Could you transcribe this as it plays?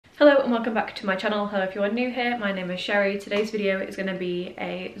Hello and welcome back to my channel. Hello if you are new here, my name is Sherrie. Today's video is going to be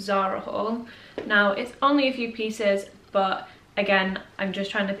a Zara haul. Now it's only a few pieces, but again I'm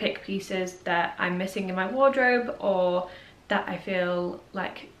just trying to pick pieces that I'm missing in my wardrobe or that I feel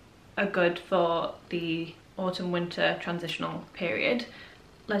like are good for the autumn winter transitional period.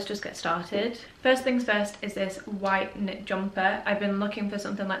 Let's just get started. First things first is this white knit jumper. I've been looking for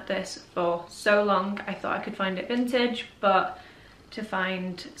something like this for so long. I thought I could find it vintage, but to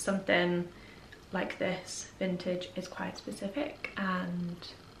find something like this vintage is quite specific and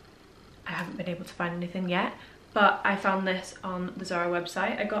I haven't been able to find anything yet, but I found this on the Zara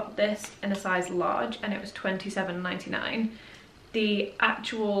website. I got this in a size large and it was $27.99. The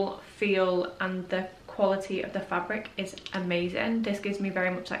actual feel and the quality of the fabric is amazing. This gives me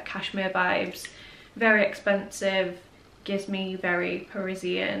very much like cashmere vibes, very expensive, gives me very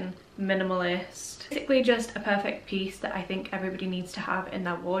Parisian, minimalist. Basically just a perfect piece that I think everybody needs to have in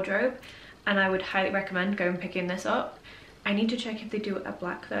their wardrobe, and I would highly recommend going picking this up. I need to check if they do a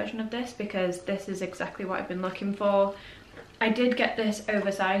black version of this because this is exactly what I've been looking for. I did get this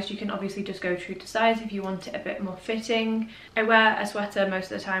oversized. You can obviously just go true to size if you want it a bit more fitting. I wear a sweater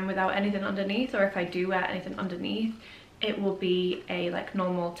most of the time without anything underneath, or if I do wear anything underneath, it will be a like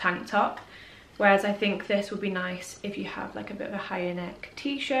normal tank top. Whereas I think this would be nice if you have like a bit of a higher neck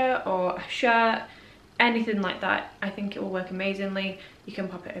t-shirt or a shirt, anything like that. I think it will work amazingly. You can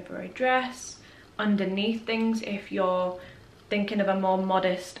pop it over a dress, underneath things if you're thinking of a more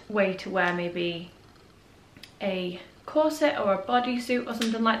modest way to wear maybe a corset or a bodysuit or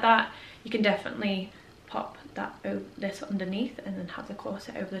something like that. You can definitely pop that this underneath and then have the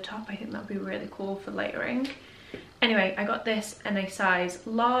corset over the top. I think that would be really cool for layering. Anyway, I got this in a size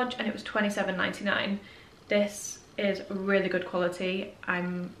large and it was $27.99. This is really good quality.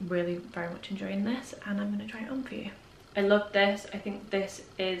 I'm really very much enjoying this and I'm going to try it on for you. I love this. I think this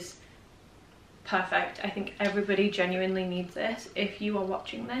is perfect. I think everybody genuinely needs this. If you are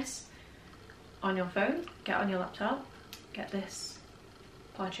watching this on your phone, get on your laptop, get this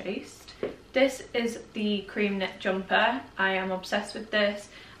purchased. This is the cream knit jumper. I am obsessed with this.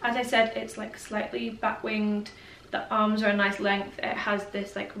 As I said, it's like slightly back winged. The arms are a nice length. It has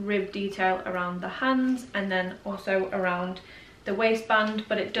this like rib detail around the hands and then also around the waistband,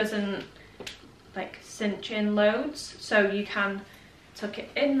 but it doesn't like cinch in loads, so you can tuck it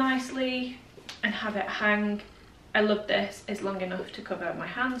in nicely and have it hang. I love this. It's long enough to cover my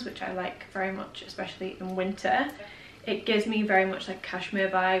hands, which I like very much, especially in winter. It gives me very much like cashmere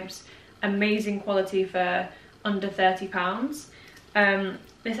vibes. Amazing quality for under £30.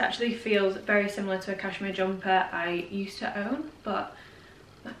 This actually feels very similar to a cashmere jumper I used to own, but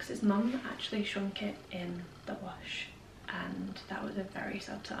Max's mum actually shrunk it in the wash and that was a very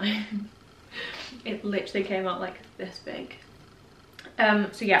sad time. It literally came out like this big.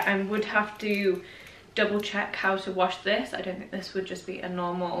 So yeah, I would have to double check how to wash this. I don't think this would just be a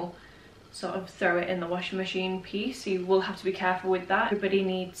normal sort of throw it in the washing machine piece, so you will have to be careful with that. Everybody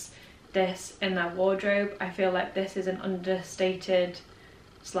needs this in their wardrobe. I feel like this is an understated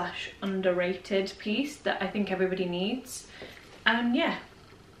 / underrated piece that I think everybody needs. Yeah,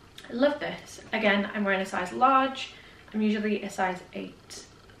 I love this. Again, I'm wearing a size large. I'm usually a size 8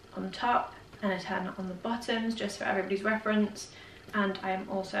 on top and a 10 on the bottoms, just for everybody's reference, and I am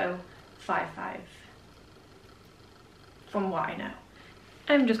also 5'5" from what I know.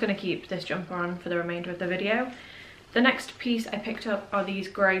 I'm just going to keep this jumper on for the remainder of the video. The next piece I picked up are these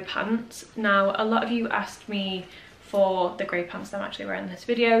grey pants. Now, a lot of you asked me for the grey pants that I'm actually wearing in this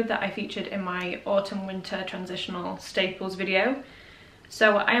video that I featured in my autumn winter transitional staples video.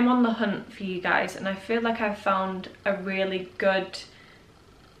 So I am on the hunt for you guys and I feel like I've found a really good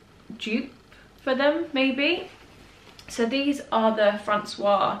dupe for them maybe. So these are the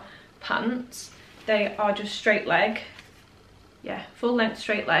Francois pants. They are just straight leg. Yeah, full length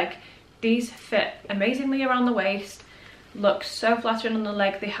straight leg. These fit amazingly around the waist, look so flattering on the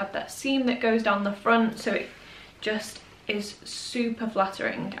leg. They have that seam that goes down the front, so it just is super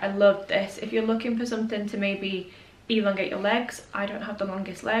flattering. I love this. If you're looking for something to maybe elongate your legs, I don't have the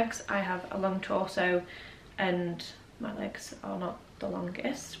longest legs. I have a long torso and my legs are not the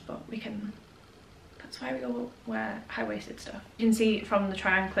longest, but that's why we all wear high-waisted stuff. You can see from the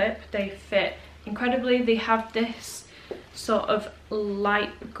try on clip, they fit incredibly. They have this sort of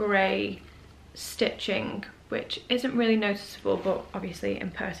light grey stitching, which isn't really noticeable, but obviously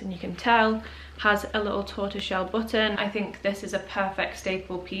in person you can tell. Has a little tortoiseshell button. I think this is a perfect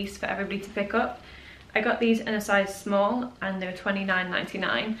staple piece for everybody to pick up. I got these in a size small and they were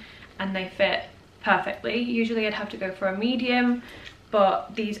 $29.99 and they fit perfectly. Usually I'd have to go for a medium,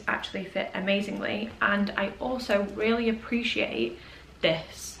 but these actually fit amazingly. And I also really appreciate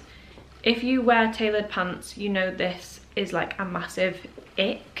this. If you wear tailored pants, you know this is like a massive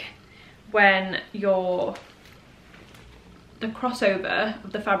ick when the crossover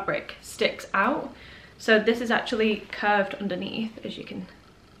of the fabric sticks out. So this is actually curved underneath, as you can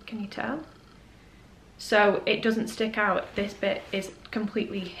you tell? So it doesn't stick out. This bit is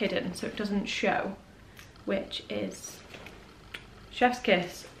completely hidden, so it doesn't show, which is chef's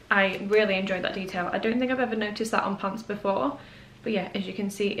kiss. I really enjoyed that detail. I don't think I've ever noticed that on pants before, but yeah, as you can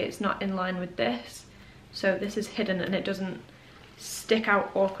see, it's not in line with this. So this is hidden and it doesn't stick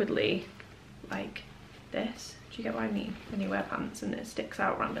out awkwardly like this. Do you get what I mean? When you wear pants and it sticks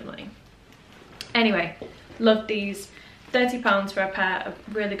out randomly. Anyway, love these. £30 for a pair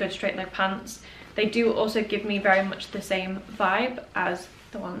of really good straight leg pants. They do also give me very much the same vibe as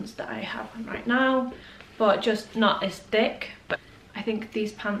the ones that I have on right now, but just not as thick. But I think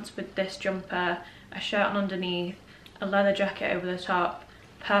these pants with this jumper, a shirt on underneath, a leather jacket over the top,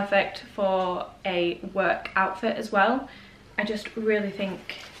 perfect for a work outfit as well. I just really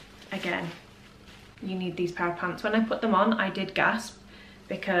think, again, you need these pair of pants. When I put them on, I did gasp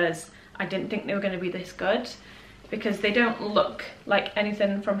because I didn't think they were going to be this good, because they don't look like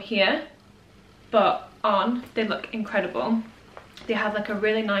anything from here, but on they look incredible. They have like a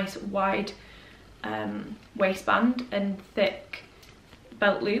really nice wide waistband and thick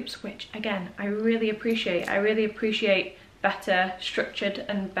belt loops, which again I really appreciate. I really appreciate better structured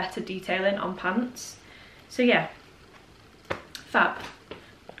and better detailing on pants. So yeah, fab.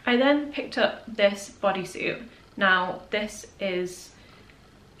 I then picked up this bodysuit. Now this is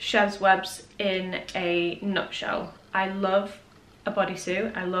Sherrie Webster in a nutshell. I love a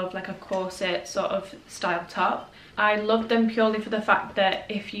bodysuit. I love like a corset sort of style top. I love them purely for the fact that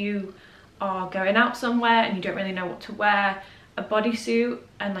if you are going out somewhere and you don't really know what to wear, a bodysuit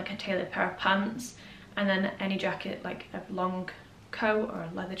and like a tailored pair of pants and then any jacket, like a long coat or a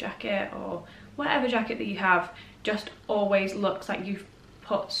leather jacket or whatever jacket that you have, just always looks like you've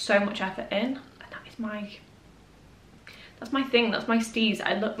put so much effort in. And that's my thing, that's my steez.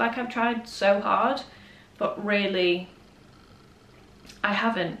 I look like I've tried so hard, but really I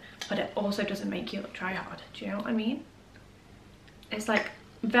haven't. But it also doesn't make you look try hard. Do you know what I mean? It's like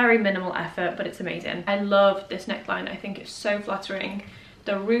very minimal effort, but it's amazing. I love this neckline. I think it's so flattering.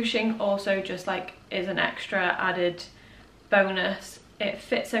 The ruching also just like is an extra added bonus. It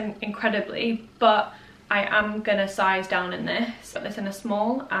fits in incredibly, but I am gonna size down in this. Got this in a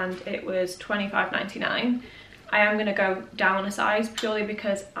small and it was $25.99. I am gonna go down a size purely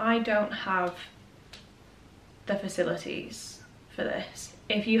because I don't have the facilities for this.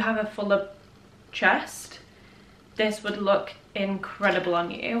 If you have a fuller chest, this would look incredible on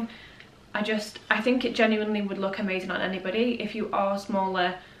you. I think it genuinely would look amazing on anybody. If you are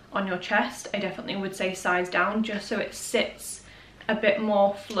smaller on your chest, I definitely would say size down, just so it sits a bit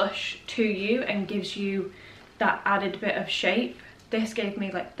more flush to you and gives you that added bit of shape. This gave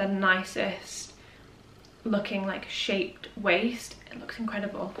me like the nicest looking like shaped waist. It looks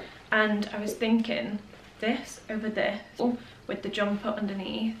incredible. And I was thinking this over this with the jumper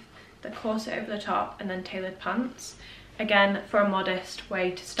underneath, the corset over the top, and then tailored pants. Again, for a modest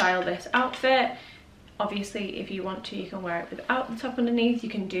way to style this outfit. Obviously, if you want to, you can wear it without the top underneath. You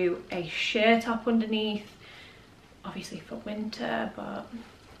can do a sheer top underneath, obviously for winter, but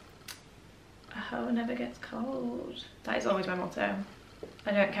a hoe never gets cold. That is always my motto.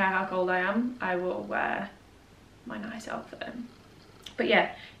 I don't care how cold I am, I will wear my nice outfit. But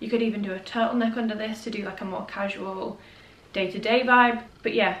yeah, you could even do a turtleneck under this to do like a more casual day-to-day vibe.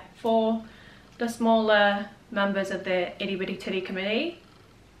 But yeah, for the smaller members of the itty bitty titty committee,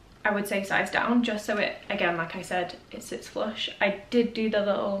 I would say size down, just so it, again, like I said, it sits flush. I did do the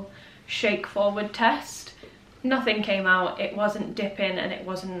little shake forward test. Nothing came out. It wasn't dipping and it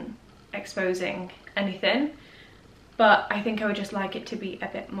wasn't exposing anything, but I think I would just like it to be a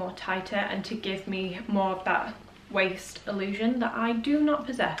bit more tighter and to give me more of that waist illusion that I do not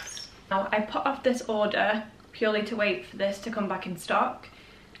possess. Now, I put off this order purely to wait for this to come back in stock,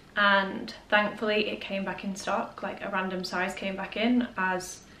 and thankfully it came back in stock. Like a random size came back in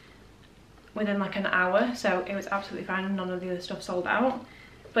as within like an hour, so it was absolutely fine and none of the other stuff sold out.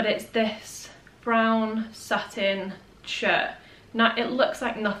 But it's this brown satin shirt. Now it looks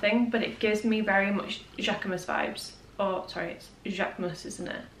like nothing, but it gives me very much jacquemus vibes. Oh sorry, it's jacquemus, isn't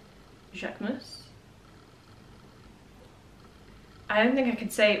it? Jacquemus? I don't think I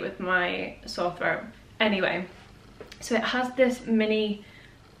could say it with my sore throat. Anyway, so it has this mini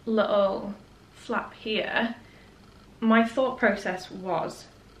little flap here. My thought process was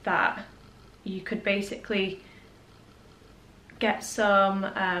that you could basically get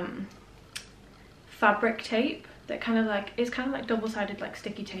some fabric tape that kind of like, it's kind of like double-sided like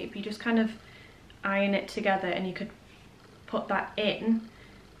sticky tape. You just kind of iron it together and you could put that in,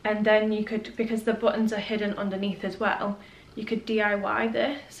 and then you could, because the buttons are hidden underneath as well, you could DIY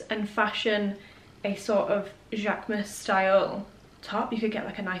this and fashion a sort of jacquemus style top. You could get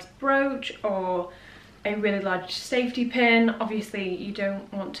like a nice brooch or a really large safety pin. Obviously you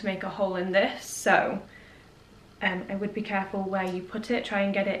don't want to make a hole in this, so I would be careful where you put it. Try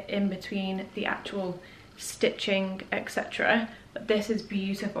and get it in between the actual stitching, etc. But this is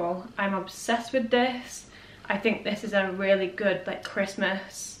beautiful. I'm obsessed with this. I think this is a really good like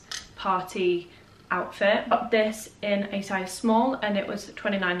Christmas party outfit. Got this in a size small and it was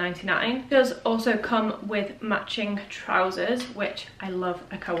 $29.99. It does also come with matching trousers, which I love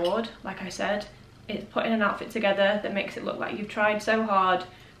a cord. Like I said, it's putting an outfit together that makes it look like you've tried so hard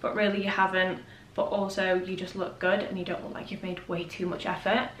but really you haven't, but also you just look good and you don't look like you've made way too much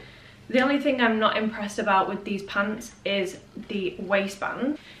effort. The only thing I'm not impressed about with these pants is the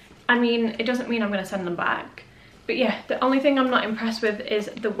waistband. I mean, it doesn't mean I'm going to send them back, but yeah, the only thing I'm not impressed with is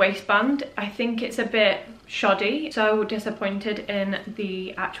the waistband. I think it's a bit shoddy. So disappointed in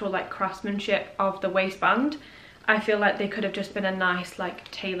the actual like craftsmanship of the waistband. I feel like they could have just been a nice like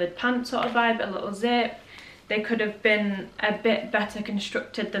tailored pant sort of vibe, a little zip. They could have been a bit better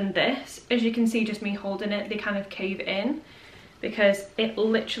constructed than this. As you can see, just me holding it, they kind of cave in, because it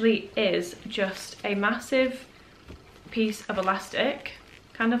literally is just a massive piece of elastic,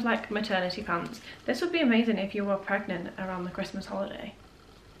 kind of like maternity pants. This would be amazing if you were pregnant around the Christmas holiday.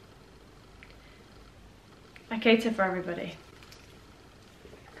 I cater for everybody.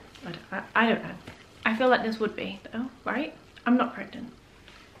 I don't know. I feel like this would be though, right? I'm not pregnant.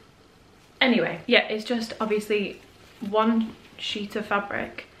 Anyway, yeah, it's just obviously one sheet of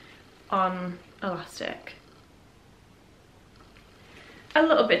fabric on elastic. A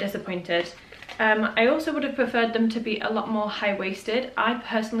little bit disappointed. I also would have preferred them to be a lot more high-waisted. I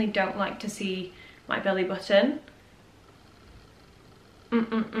personally don't like to see my belly button.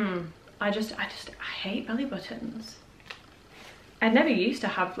 I hate belly buttons. I never used to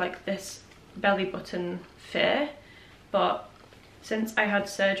have like this belly button fear, but since I had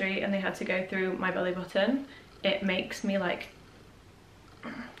surgery and they had to go through my belly button, it makes me like,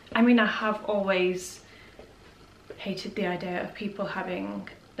 I mean, I have always hated the idea of people having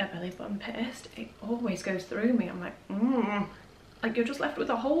their belly button pierced. It always goes through me. I'm like, like you're just left with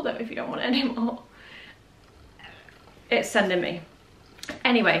a hole though if you don't want it anymore. It's sending me.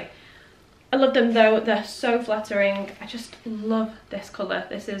 Anyway, I love them though. They're so flattering. I just love this colour.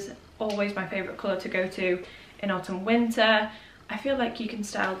 This is always my favourite colour to go to in autumn winter. I feel like you can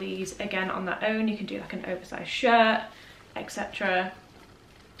style these again on their own. You can do like an oversized shirt, etc.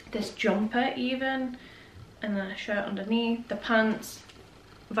 This jumper even, and then a shirt underneath, the pants,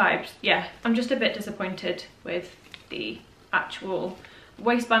 vibes. Yeah, I'm just a bit disappointed with the actual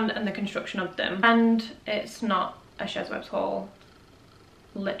waistband and the construction of them. And it's not a Sherrie's Webs haul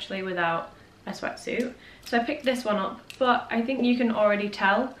literally without a sweatsuit. So I picked this one up, but I think you can already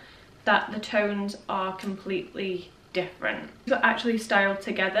tell that the tones are completely different. They're actually styled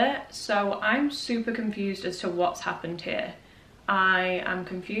together, so I'm super confused as to what's happened here. I am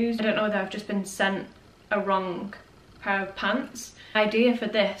confused. I don't know whether I've just been sent a wrong pair of pants. The idea for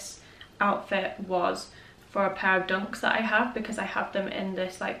this outfit was for a pair of dunks that I have, because I have them in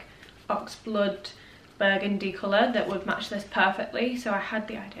this like oxblood burgundy colour that would match this perfectly. So I had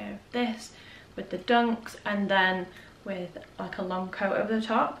the idea of this with the dunks and then with like a long coat over the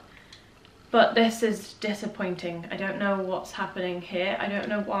top. But this is disappointing. I don't know what's happening here. I don't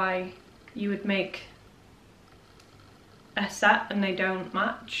know why you would make a set and they don't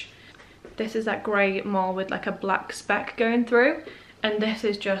match. This is that grey mall with like a black speck going through, and this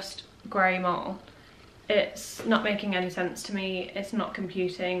is just grey mall. It's not making any sense to me. It's not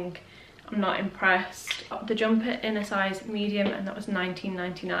computing. I'm not impressed. The jumper in a size medium and that was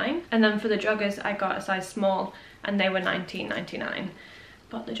 $19.99. And then for the joggers I got a size small and they were $19.99.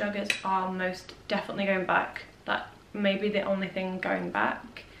 But the joggers are most definitely going back. That may be the only thing going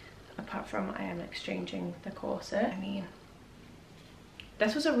back, apart from I am exchanging the corset. I mean,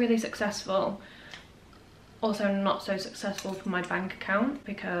 this was a really successful, also not so successful for my bank account,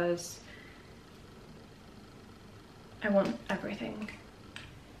 because I want everything.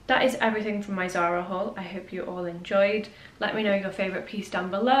 That is everything from my Zara haul. I hope you all enjoyed. Let me know your favourite piece down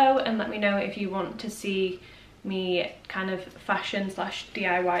below, and let me know if you want to see me kind of fashion /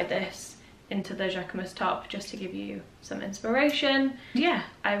 DIY this into the jacquemus top, just to give you some inspiration. Yeah,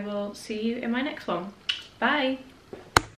 I will see you in my next one. Bye!